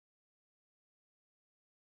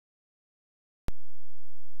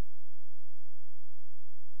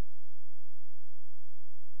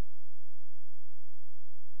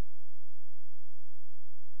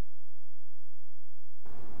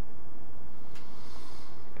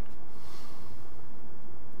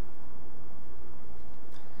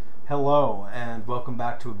Hello and welcome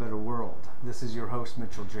back to A Better World. This is your host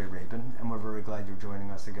Mitchell J. Rabin, and we're very glad you're joining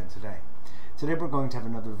us again today. Today we're going to have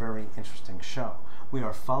another very interesting show. We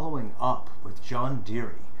are following up with John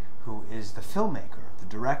Deery, who is the filmmaker, the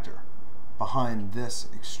director, behind this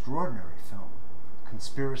extraordinary film,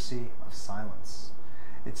 Conspiracy of Silence.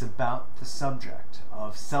 It's about the subject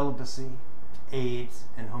of celibacy, AIDS,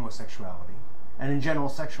 and homosexuality, and in general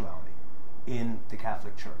sexuality, in the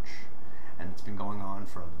Catholic Church. And it's been going on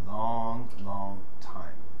for a long, long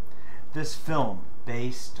time. This film,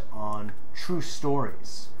 based on true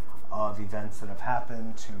stories of events that have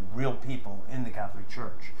happened to real people in the Catholic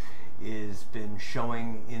Church, is been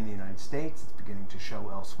showing in the United States, it's beginning to show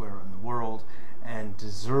elsewhere in the world, and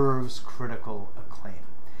deserves critical acclaim.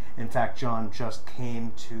 In fact, John just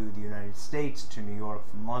came to the United States, to New York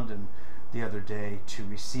from London, the other day to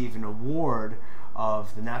receive an award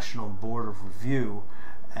of the National Board of Review,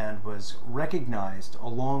 and was recognized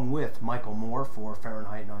along with Michael Moore for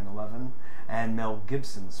Fahrenheit 9/11 and Mel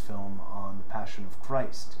Gibson's film on the Passion of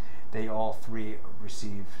Christ. They all three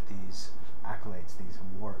received these accolades, these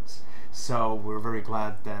awards. So we're very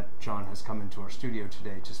glad that John has come into our studio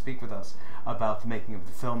today to speak with us about the making of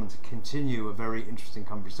the film and to continue a very interesting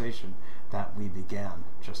conversation that we began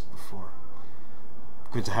just before.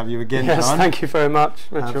 Good to have you again, Yes, John. thank you very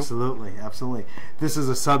much, Mitchell. Absolutely, absolutely. This is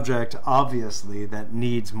a subject, obviously, that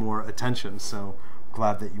needs more attention, so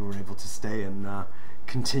glad that you were able to stay and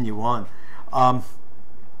continue on.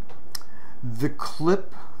 The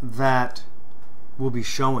clip that we'll be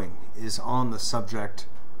showing is on the subject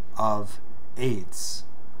of AIDS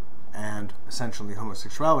and essentially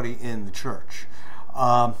homosexuality in the church.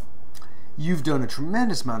 You've done a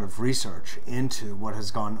tremendous amount of research into what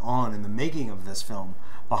has gone on in the making of this film,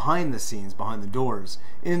 behind the scenes, behind the doors,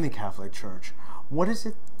 in the Catholic Church. What is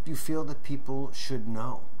it you feel that people should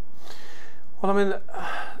know? Well, I mean,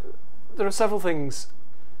 there are several things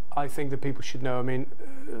I think that people should know. I mean,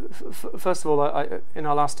 first of all, in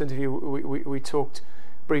our last interview, we talked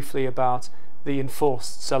briefly about the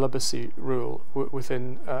enforced celibacy rule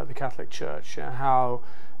within the Catholic Church, how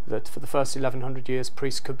that for the first 1100 years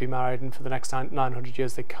priests could be married and for the next 900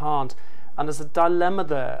 years they can't. And there's a dilemma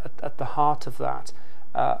there at the heart of that,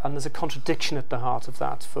 and there's a contradiction at the heart of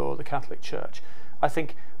that for the Catholic Church. I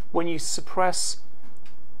think when you suppress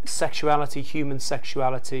sexuality, human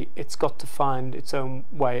sexuality, it's got to find its own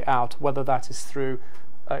way out, whether that is through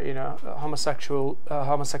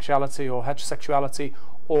homosexuality or heterosexuality,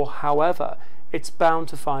 or however. It's bound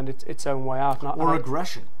to find its own way out.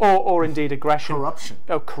 Aggression. Or indeed aggression. Corruption.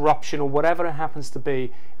 Corruption, or whatever it happens to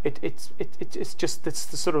be. It's the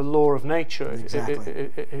sort of law of nature, exactly.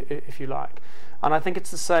 if you like. And I think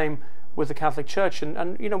it's the same with the Catholic Church.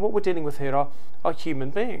 And you know, what we're dealing with here are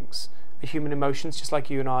human beings, human emotions, just like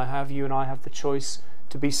you and I have. You and I have the choice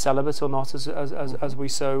to be celibate or not, as we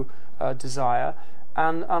so desire.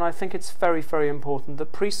 And I think it's very, very important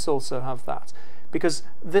that priests also have that. Because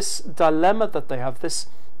this dilemma that they have, this,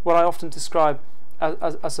 what I often describe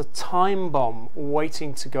as a time bomb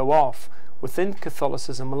waiting to go off within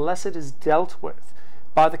Catholicism, unless it is dealt with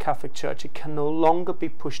by the Catholic Church, it can no longer be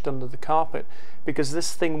pushed under the carpet, because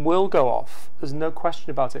this thing will go off. There's no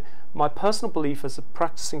question about it. My personal belief as a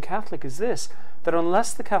practicing Catholic is this, that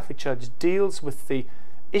unless the Catholic Church deals with the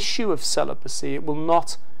issue of celibacy, it will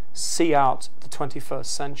not see out the 21st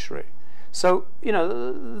century. So, you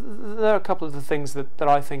know, there are a couple of the things that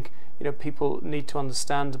I think, you know, people need to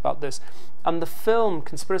understand about this. And the film,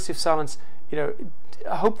 Conspiracy of Silence, you know,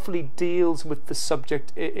 hopefully deals with the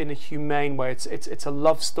subject in a humane way. It's a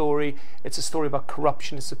love story, it's a story about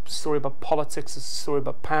corruption, it's a story about politics, it's a story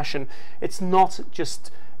about passion. It's not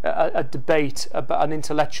just a debate, about an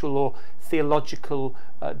intellectual or theological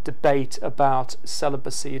debate about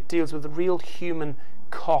celibacy. It deals with the real human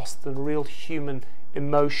cost and real human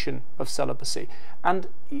emotion of celibacy. And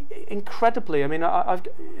incredibly, I mean,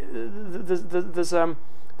 there's a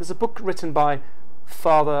book written by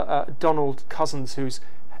Father Donald Cousins,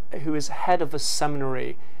 who is head of a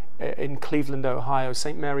seminary in Cleveland, Ohio,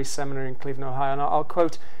 St. Mary's Seminary in Cleveland, Ohio, and I'll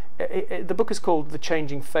quote, the book is called The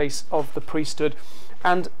Changing Face of the Priesthood,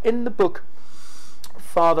 and in the book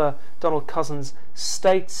Father Donald Cousins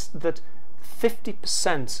states that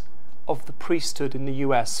 50% of the priesthood in the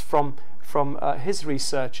US, from his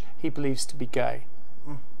research, he believes to be gay.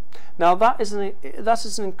 Now that is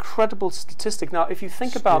an incredible statistic. Now, if you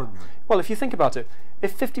think about it,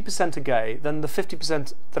 if 50% are gay, then the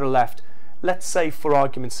 50% that are left, let's say for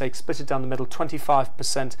argument's sake, split it down the middle,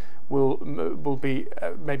 25% will be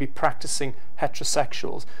maybe practicing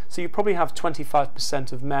heterosexuals. So you probably have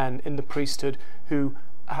 25% of men in the priesthood who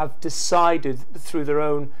have decided through their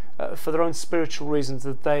own, for their own spiritual reasons,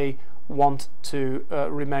 that they want to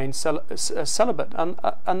remain celibate,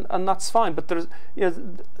 and that's fine. But there's,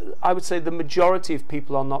 I would say the majority of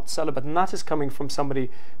people are not celibate, and that is coming from somebody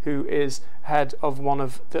who is head of one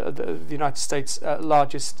of the United States'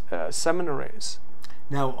 largest seminaries.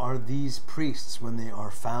 Now, are these priests, when they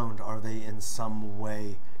are found, are they in some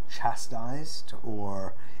way chastised,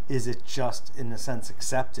 or is it just, in a sense,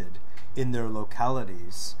 accepted in their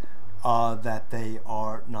localities that they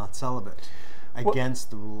are not celibate against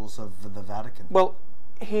the rules of the Vatican? Well,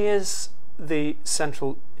 here's the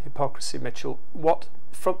central hypocrisy, Mitchell.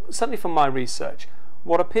 Certainly from my research,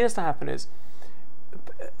 what appears to happen is,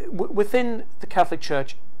 within the Catholic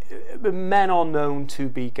Church, men are known to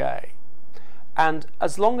be gay. And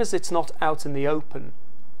as long as it's not out in the open,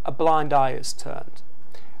 a blind eye is turned.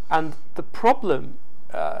 And the problem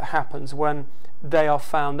happens when they are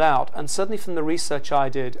found out. And certainly from the research I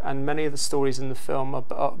did, and many of the stories in the film,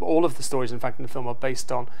 all of the stories in fact in the film, are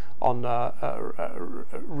based on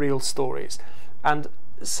real stories. And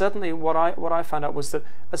certainly what I found out was that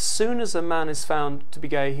as soon as a man is found to be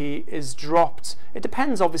gay, he is dropped. It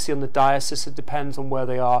depends obviously on the diocese, it depends on where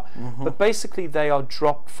they are, but basically they are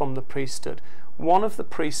dropped from the priesthood. One of the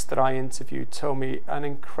priests that I interviewed told me an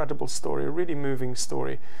incredible story, a really moving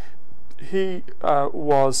story. He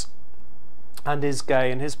was and is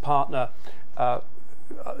gay, and his partner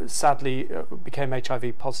sadly became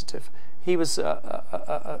HIV positive. He was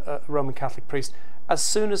a Roman Catholic priest. As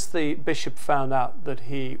soon as the bishop found out that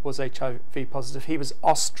he was HIV positive, he was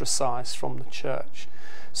ostracized from the church.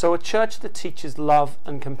 So a church that teaches love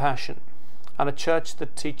and compassion, and a church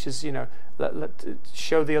that teaches, let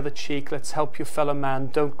show the other cheek, let's help your fellow man,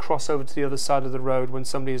 don't cross over to the other side of the road when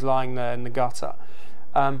somebody is lying there in the gutter.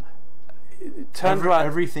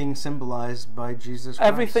 Everything symbolized by Jesus Christ.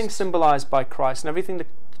 Everything symbolized by Christ, and everything that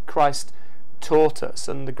Christ taught us,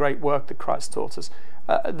 and the great work that Christ taught us.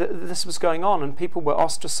 This was going on, and people were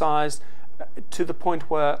ostracized to the point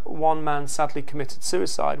where one man sadly committed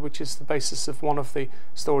suicide, which is the basis of one of the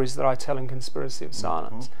stories that I tell in Conspiracy of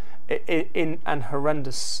Silence, in an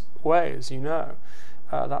horrendous way, as you know.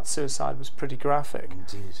 That suicide was pretty graphic.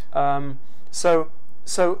 Indeed. So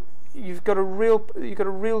you've got a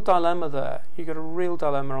real dilemma there. You've got a real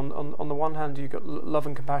dilemma. On the one hand, you've got love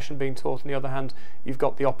and compassion being taught, on the other hand, you've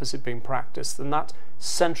got the opposite being practiced. And that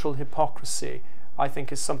central hypocrisy, I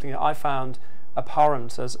think, is something that I found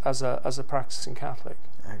abhorrent as a practicing Catholic.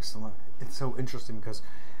 Excellent. It's so interesting because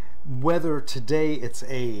whether today it's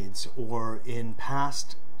AIDS or in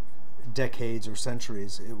past decades or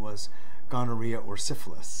centuries it was gonorrhea or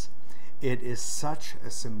syphilis, it is such a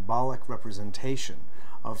symbolic representation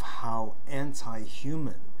of how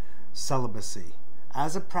anti-human celibacy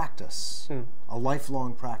as a practice, a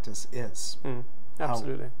lifelong practice, is.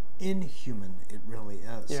 Absolutely. How inhuman it really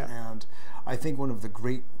is. Yeah. And I think one of the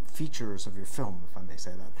great features of your film, if I may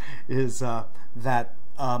say that, is that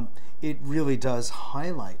it really does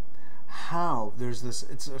highlight how there's this,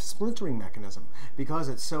 it's a splintering mechanism, because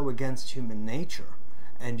it's so against human nature,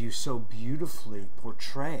 and you so beautifully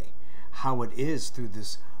portray how it is through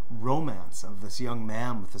this romance of this young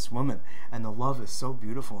man with this woman, and the love is so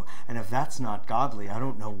beautiful, and if that's not godly, I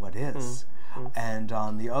don't know what is. And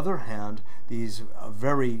on the other hand, these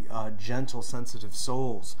very gentle, sensitive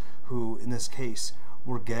souls who, in this case,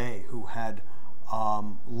 were gay, who had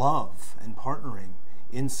love and partnering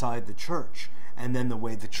inside the church, and then the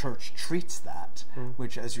way the church treats that,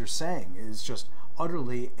 which, as you're saying, is just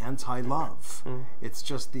utterly anti-love. It's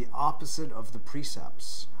just the opposite of the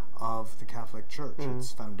precepts of the Catholic Church,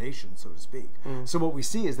 its foundation, so to speak. So what we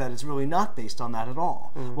see is that it's really not based on that at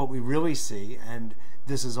all. What we really see, and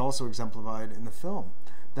this is also exemplified in the film,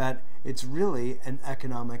 that it's really an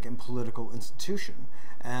economic and political institution.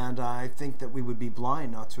 And I think that we would be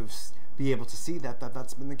blind not to be able to see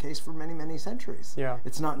that's been the case for many, many centuries. Yeah.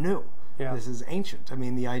 It's not new. Yeah. This is ancient. I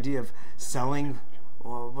mean, the idea of selling,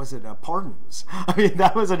 was it pardons? I mean,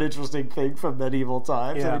 that was an interesting thing from medieval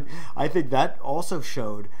times. Yeah. I mean, I think that also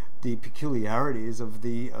showed the peculiarities of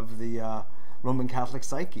the Roman Catholic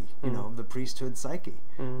psyche, the priesthood psyche.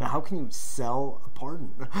 Now, how can you sell a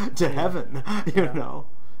pardon to heaven? You know.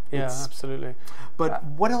 Yeah, absolutely. But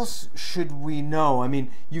what else should we know? I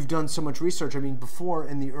mean, you've done so much research. I mean, before,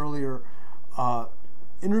 in the earlier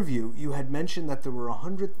interview, you had mentioned that there were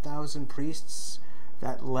 100,000 priests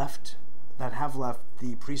that have left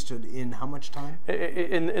the priesthood in how much time?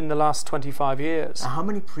 In the last 25 years. How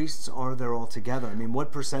many priests are there altogether? I mean,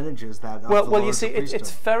 what percentage is that? Well, you see,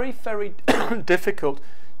 it's very, very difficult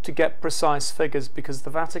to get precise figures because the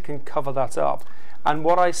Vatican cover that up. And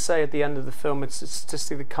what I say at the end of the film, it's a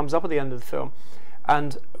statistic that comes up at the end of the film,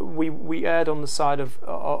 and we erred on the side of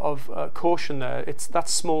caution there.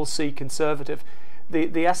 That's small c conservative.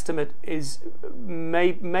 The estimate is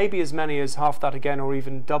maybe as many as half that again, or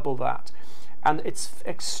even double that, and it's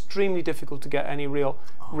extremely difficult to get any real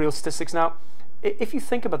statistics. Now, if you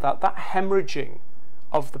think about that hemorrhaging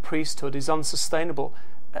of the priesthood is unsustainable.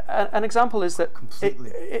 An example is that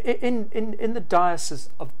in the Diocese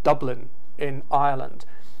of Dublin in Ireland,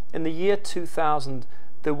 in the year 2000,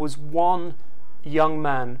 there was one young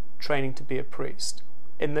man training to be a priest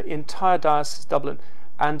in the entire Diocese of Dublin.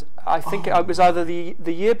 And I think it was either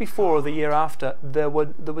the year before or the year after, there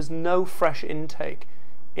was no fresh intake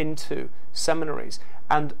into seminaries.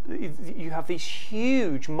 And you have these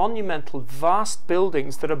huge, monumental, vast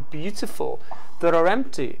buildings that are beautiful, that are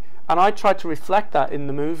empty. And I tried to reflect that in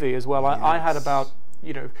the movie as well. Yes. I had about,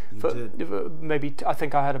 I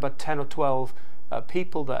think I had about 10 or 12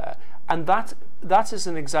 people there. And that is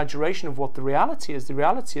an exaggeration of what the reality is. The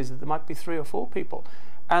reality is that there might be 3 or 4 people.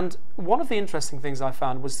 And one of the interesting things I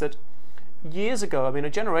found was that years ago, I mean, a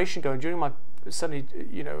generation ago, and during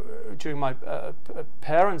my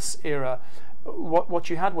parents' era, what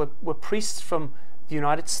you had were priests from the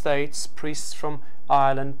United States, priests from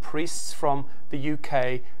Ireland, priests from the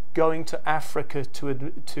UK, going to Africa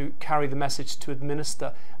to carry the message, to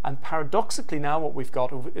administer. And paradoxically now what we've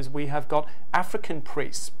got is we have got African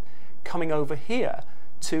priests coming over here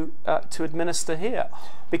to administer here,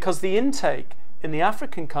 because the intake in the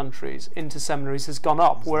African countries into seminaries has gone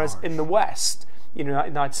up, whereas in the West,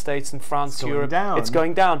 United States and France, Europe, it's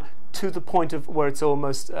going down to the point of where it's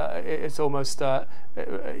almost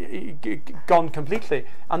gone completely.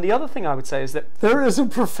 And the other thing I would say is that there is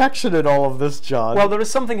imperfection in all of this, John. Well, there is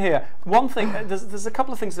something here. One thing, there's a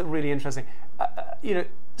couple of things that are really interesting.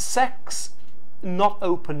 Sex not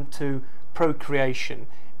open to procreation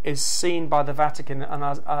is seen by the Vatican, and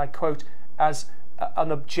as I quote, as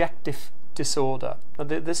an objective disorder.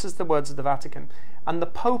 This is the words of the Vatican. And the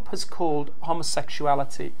Pope has called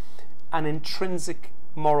homosexuality an intrinsic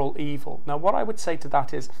moral evil. Now, what I would say to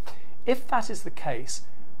that is, if that is the case,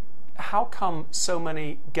 how come so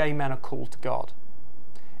many gay men are called to God?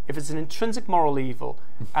 If it's an intrinsic moral evil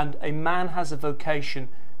and a man has a vocation,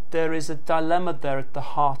 there is a dilemma there at the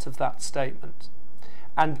heart of that statement.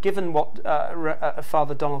 And given what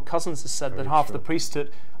Father Donald Cousins has said, that half the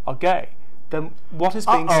priesthood are gay, then what is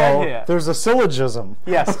being said here? There's a syllogism.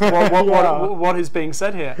 Yes. What is being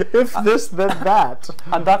said here? If this, then that.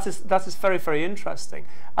 And that is very, very interesting.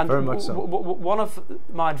 And very much so. One of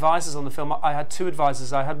my advisors on the film, I had 2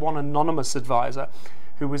 advisors. I had one anonymous advisor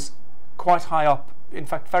who was quite high up, in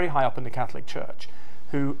fact, very high up in the Catholic Church,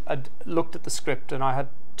 who had looked at the script, and I had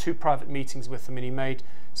 2 private meetings with him, and he made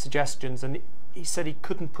suggestions, and he said he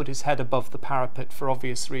couldn't put his head above the parapet for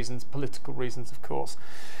obvious reasons, political reasons, of course.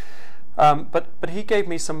 But he gave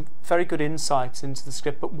me some very good insights into the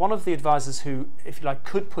script. But one of the advisors who, if you like,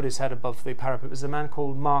 could put his head above the parapet was a man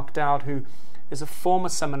called Mark Dowd, who is a former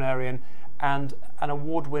seminarian and an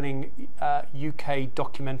award-winning UK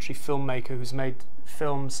documentary filmmaker who's made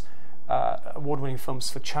films, award-winning films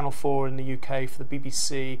for Channel 4 in the UK, for the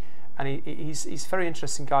BBC, and he's a very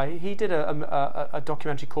interesting guy. He did a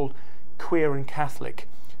documentary called Queer and Catholic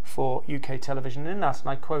for UK television. And in that, and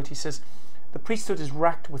I quote, he says, "The priesthood is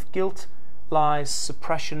racked with guilt, lies,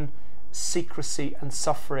 suppression, secrecy and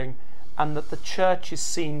suffering, and that the church is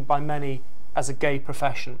seen by many as a gay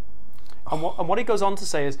profession." And what he goes on to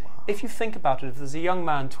say is, if you think about it, if there's a young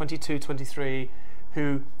man, 22, 23,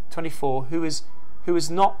 24, who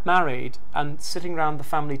is not married and sitting around the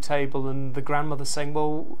family table and the grandmother saying,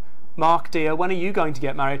 "Well, Mark dear, when are you going to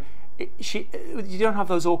get married?" You don't have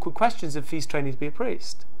those awkward questions if he's training to be a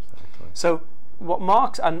priest. Exactly. So what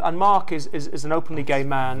Mark is an openly gay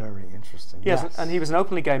man. Very interesting. Yes, and he was an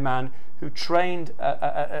openly gay man who trained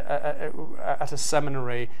at a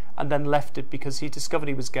seminary and then left it because he discovered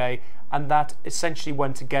he was gay, and that essentially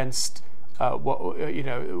went against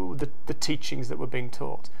the teachings that were being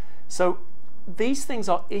taught. So these things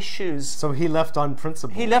are issues. So he left on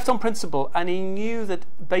principle. He left on principle, and he knew that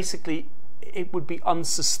basically it would be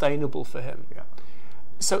unsustainable for him. Yeah.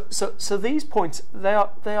 So these points, they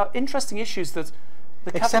are interesting issues that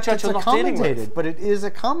the Catholic Church are not dealing with. But it is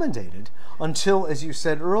accommodated until, as you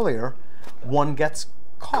said earlier, one gets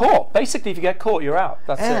caught. Basically, if you get caught, you're out.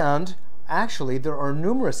 That's it. And actually, there are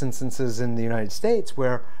numerous instances in the United States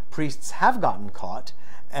where priests have gotten caught,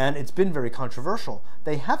 and it's been very controversial.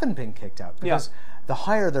 They haven't been kicked out because the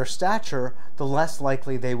higher their stature, the less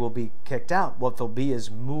likely they will be kicked out. What they'll be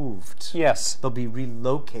is moved. Yes. They'll be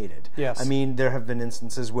relocated. Yes. I mean, there have been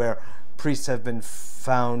instances where priests have been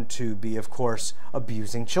found to be, of course,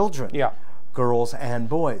 abusing children. Yeah. girls and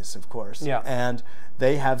boys, of course. Yeah. And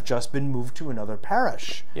they have just been moved to another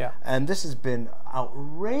parish. Yeah. And this has been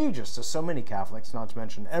outrageous to so many Catholics, not to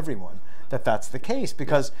mention everyone, that that's the case,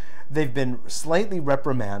 because they've been slightly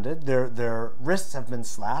reprimanded, their wrists have been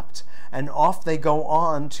slapped, and off they go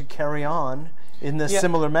on to carry on in this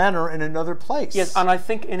similar manner in another place. Yes, and I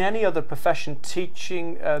think in any other profession,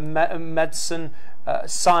 teaching, medicine,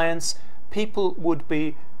 science, people would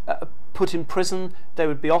be put in prison, they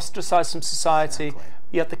would be ostracized from society. Exactly.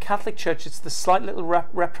 Yet the Catholic Church, it's the slight little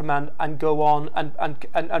reprimand and go on,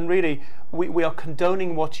 and really we are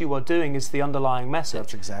condoning what you are doing is the underlying message.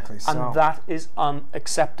 That's exactly so. And that is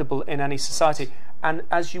unacceptable in any society. And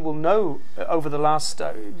as you will know, over the last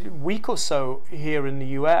week or so here in the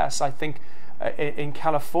US, I think in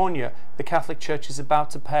California, the Catholic Church is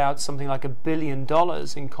about to pay out something like $1 billion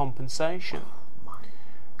in compensation. Oh my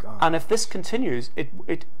God. And if this continues,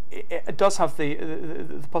 it does have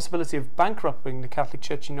the possibility of bankrupting the Catholic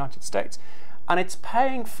Church in the United States, and it's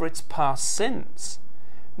paying for its past sins.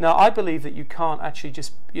 Now, I believe that you can't actually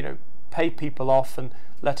just pay people off and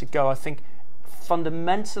let it go. I think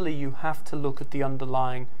fundamentally you have to look at the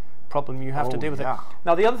underlying problem. You have to deal with it.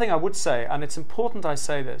 Now, the other thing I would say, and it's important I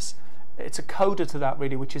say this, it's a coda to that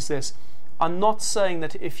really, which is this: I'm not saying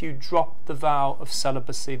that if you drop the vow of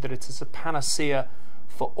celibacy that it is a panacea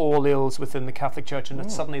for all ills within the Catholic Church, and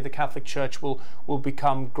that suddenly the Catholic Church will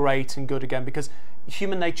become great and good again, because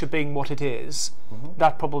human nature being what it is,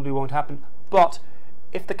 that probably won't happen. But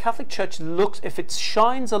if the Catholic Church if it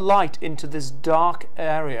shines a light into this dark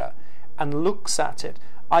area and looks at it,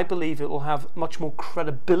 I believe it will have much more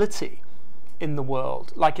credibility in the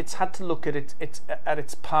world. Like it's had to look at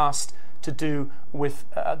its past to do with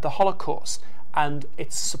the Holocaust and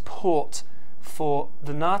its support for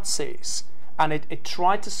the Nazis. And it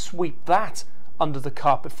tried to sweep that under the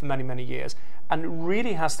carpet for many, many years, and it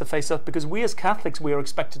really has to face up, because we as Catholics, we are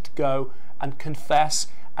expected to go and confess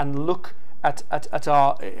and look at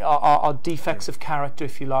our defects of character,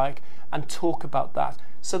 if you like, and talk about that.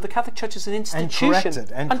 So the Catholic Church is an institution.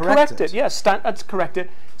 And correct it. Yes, and correct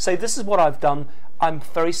it. Say, this is what I've done. I'm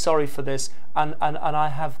very sorry for this, and I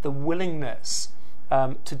have the willingness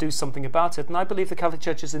to do something about it. And I believe the Catholic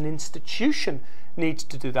Church as an institution needs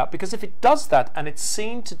to do that, because if it does that, and it's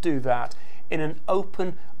seen to do that in an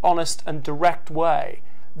open, honest and direct way,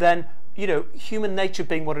 then human nature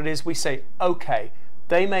being what it is, we say, okay,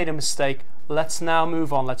 they made a mistake, let's now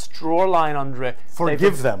move on, let's draw a line under it.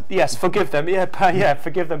 Forgive them. Yes, forgive them. Yeah,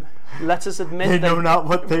 forgive them. Let us admit they know not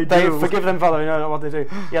what they do. Forgive them, Father, they know not what they do.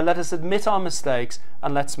 Yeah, let us admit our mistakes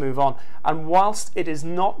and let's move on. And whilst it is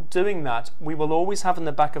not doing that, we will always have in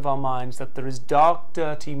the back of our minds that there is dark,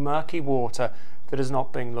 dirty, murky water that is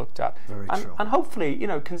not being looked at. Very true. And hopefully,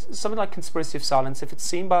 something like Conspiracy of Silence, if it's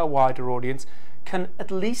seen by a wider audience, can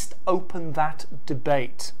at least open that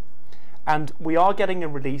debate. And we are getting a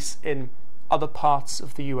release in other parts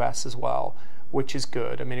of the US as well, which is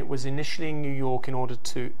good. I mean, it was initially in New York in order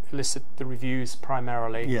to elicit the reviews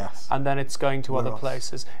primarily. Yes. And then it's going to other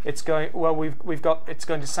places. It's going it's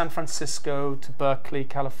going to San Francisco, to Berkeley,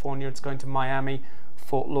 California. It's going to Miami,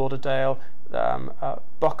 Fort Lauderdale,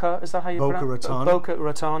 Boca, is that how you pronounce it? Boca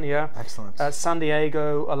Raton, yeah. Excellent. San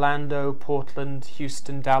Diego, Orlando, Portland,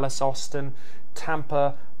 Houston, Dallas, Austin,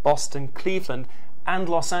 Tampa, Boston, Cleveland, and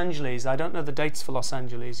Los Angeles. I don't know the dates for Los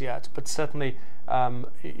Angeles yet, but certainly,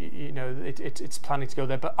 it's planning to go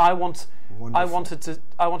there. But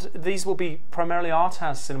these will be primarily art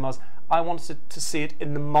house cinemas. I wanted to see it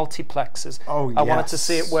in the multiplexes. I wanted to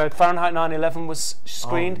see it where Fahrenheit 9/11 was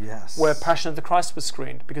screened, where Passion of the Christ was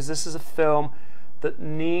screened, because this is a film that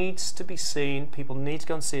needs to be seen. People need to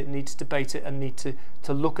go and see it, need to debate it, and need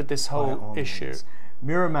to look at this whole issue. Means.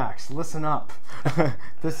 Miramax, listen up.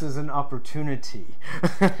 This is an opportunity.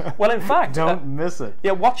 Well, in fact, don't miss it.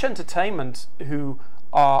 Yeah, Watch Entertainment, who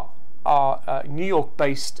are a New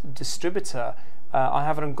York-based distributor, I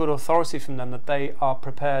have it on good authority from them that they are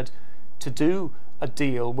prepared to do a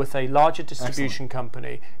deal with a larger distribution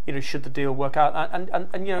company, should the deal work out. And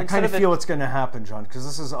I kind of feel it's going to happen, John, because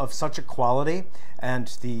this is of such a quality, and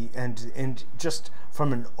just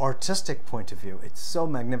from an artistic point of view, it's so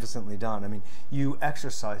magnificently done. I mean, you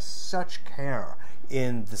exercise such care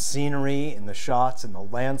in the scenery, in the shots, in the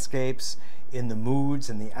landscapes, in the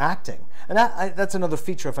moods, and the acting. And that's another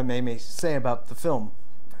feature, if I may say, about the film.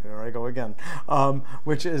 Here I go again.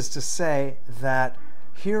 Which is to say that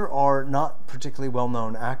here are not particularly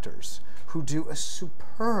well-known actors who do a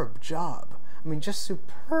superb job. I mean, just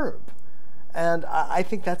superb. And I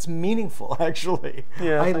think that's meaningful, actually.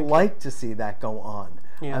 Yeah, I like to see that go on.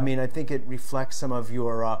 Yeah. I mean, I think it reflects some of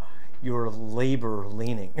your your labor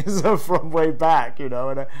leanings from way back, and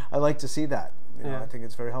I like to see that. I think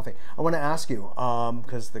it's very healthy. I want to ask you,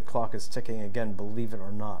 because the clock is ticking again, believe it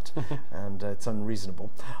or not, and it's unreasonable.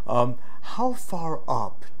 How far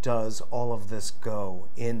up does all of this go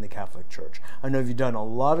in the Catholic Church? I know you've done a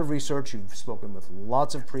lot of research. You've spoken with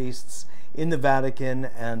lots of priests in the Vatican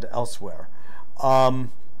and elsewhere. How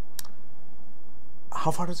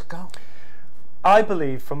far does it go? I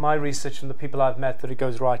believe, from my research and the people I've met, that it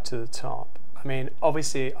goes right to the top. I mean,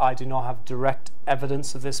 obviously, I do not have direct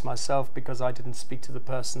evidence of this myself because I didn't speak to the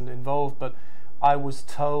person involved, but I was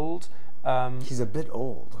told. He's a bit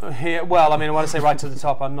old. Well, I mean, when I say right to the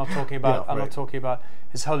top, I'm not talking about. Yeah, I'm right. not talking about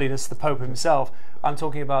His Holiness the Pope himself. I'm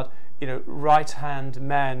talking about right-hand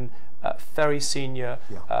men, very senior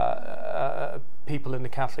people in the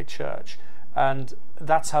Catholic Church, and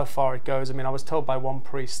that's how far it goes. I mean, I was told by one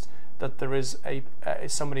priest that there is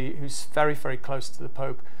somebody who's very, very close to the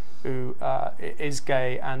Pope, who is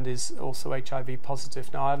gay and is also HIV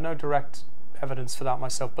positive. Now, I have no direct evidence for that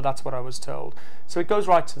myself, but that's what I was told. So it goes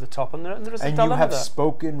right to the top, and there is a dilemma there. And you have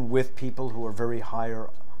spoken with people who are very high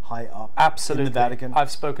up Absolutely. in the Vatican?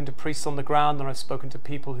 I've spoken to priests on the ground, and I've spoken to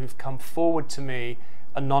people who've come forward to me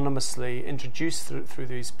anonymously, introduced through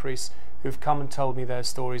these priests, who've come and told me their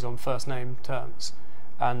stories on first name terms.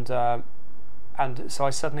 And so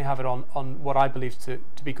I certainly have it on what I believe to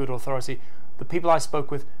be good authority. The people I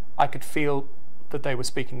spoke with, I could feel that they were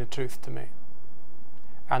speaking the truth to me.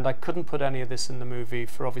 And I couldn't put any of this in the movie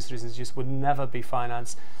for obvious reasons. It just would never be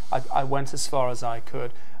financed. I went as far as I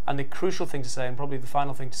could. And the crucial thing to say, and probably the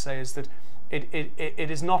final thing to say, is that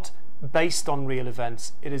it is not based on real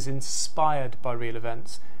events. It is inspired by real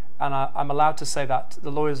events. And I'm allowed to say that.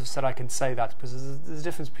 The lawyers have said I can say that, because there's a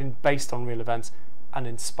difference between based on real events and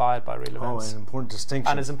inspired by real events. Oh, an important distinction.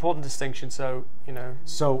 And it's an important distinction, so,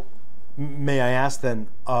 So, may I ask then,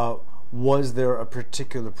 was there a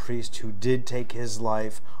particular priest who did take his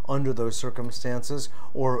life under those circumstances,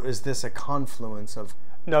 or is this a confluence of...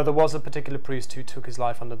 No, there was a particular priest who took his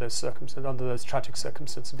life under those tragic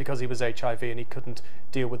circumstances, because he was HIV and he couldn't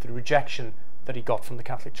deal with the rejection that he got from the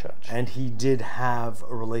Catholic Church. And he did have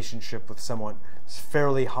a relationship with someone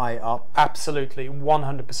fairly high up? Absolutely,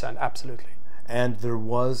 100%, absolutely. And there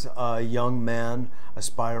was a young man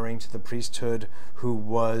aspiring to the priesthood who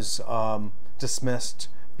was dismissed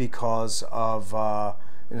because of,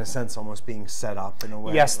 in a sense, almost being set up in a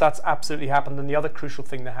way. Yes, that's absolutely happened. And the other crucial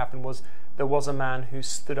thing that happened was there was a man who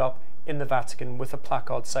stood up in the Vatican with a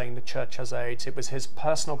placard saying the church has AIDS. It was his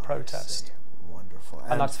personal protest. Wonderful.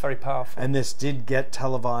 And that's very powerful. And this did get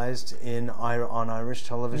televised on Irish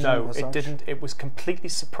television? No, it didn't. It was completely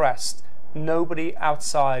suppressed. Nobody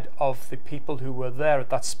outside of the people who were there at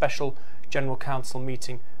that special General Council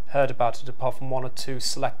meeting heard about it, apart from one or two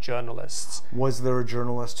select journalists. Was there a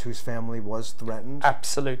journalist whose family was threatened?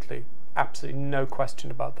 Absolutely. Absolutely, no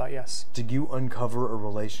question about that, yes. Did you uncover a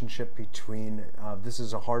relationship between, this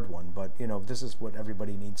is a hard one, but this is what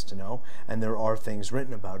everybody needs to know, and there are things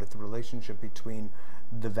written about it, the relationship between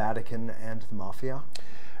the Vatican and the Mafia?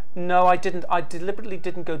 No, I didn't. I deliberately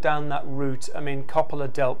didn't go down that route. I mean,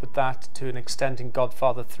 Coppola dealt with that to an extent in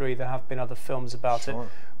Godfather 3. There have been other films about it.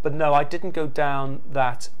 But no, I didn't go down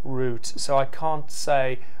that route. So I can't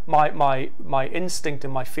say... My instinct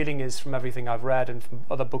and my feeling is, from everything I've read and from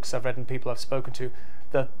other books I've read and people I've spoken to,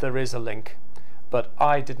 that there is a link. But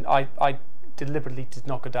I didn't. I deliberately did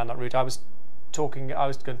not go down that route. I was going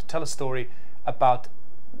to tell a story about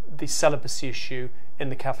the celibacy issue in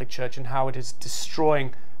the Catholic Church and how it is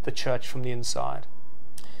destroying the church from the inside.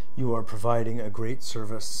 You are providing a great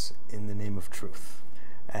service in the name of truth,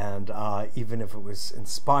 and even if it was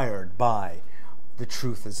inspired by, the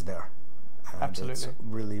truth is there. And absolutely. It's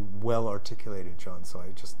really well articulated, John, so I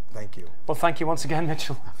just thank you. Well, thank you once again,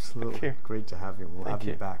 Mitchell. Absolutely. Thank you. Great to have you. We'll have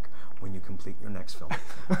you back when you complete your next film.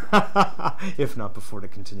 If not before, to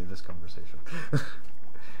continue this conversation.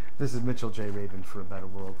 This is Mitchell J. Rabin for A Better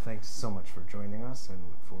World. Thanks so much for joining us, and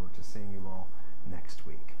look forward to seeing you all next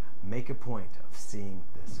week. Make a point of seeing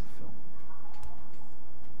this film.